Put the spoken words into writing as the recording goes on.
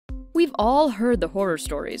We've all heard the horror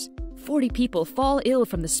stories. 40 people fall ill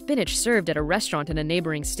from the spinach served at a restaurant in a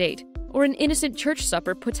neighboring state. Or an innocent church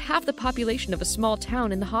supper puts half the population of a small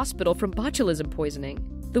town in the hospital from botulism poisoning.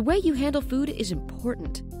 The way you handle food is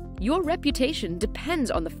important. Your reputation depends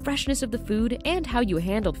on the freshness of the food and how you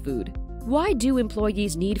handle food. Why do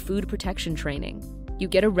employees need food protection training? You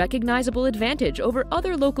get a recognizable advantage over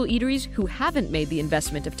other local eateries who haven't made the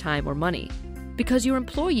investment of time or money. Because your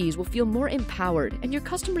employees will feel more empowered and your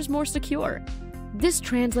customers more secure. This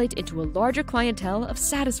translates into a larger clientele of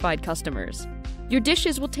satisfied customers. Your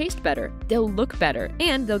dishes will taste better, they'll look better,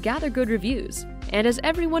 and they'll gather good reviews. And as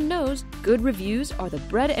everyone knows, good reviews are the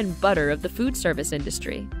bread and butter of the food service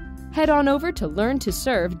industry. Head on over to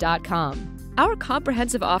learntoserve.com. Our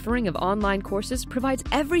comprehensive offering of online courses provides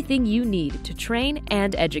everything you need to train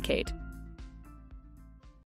and educate.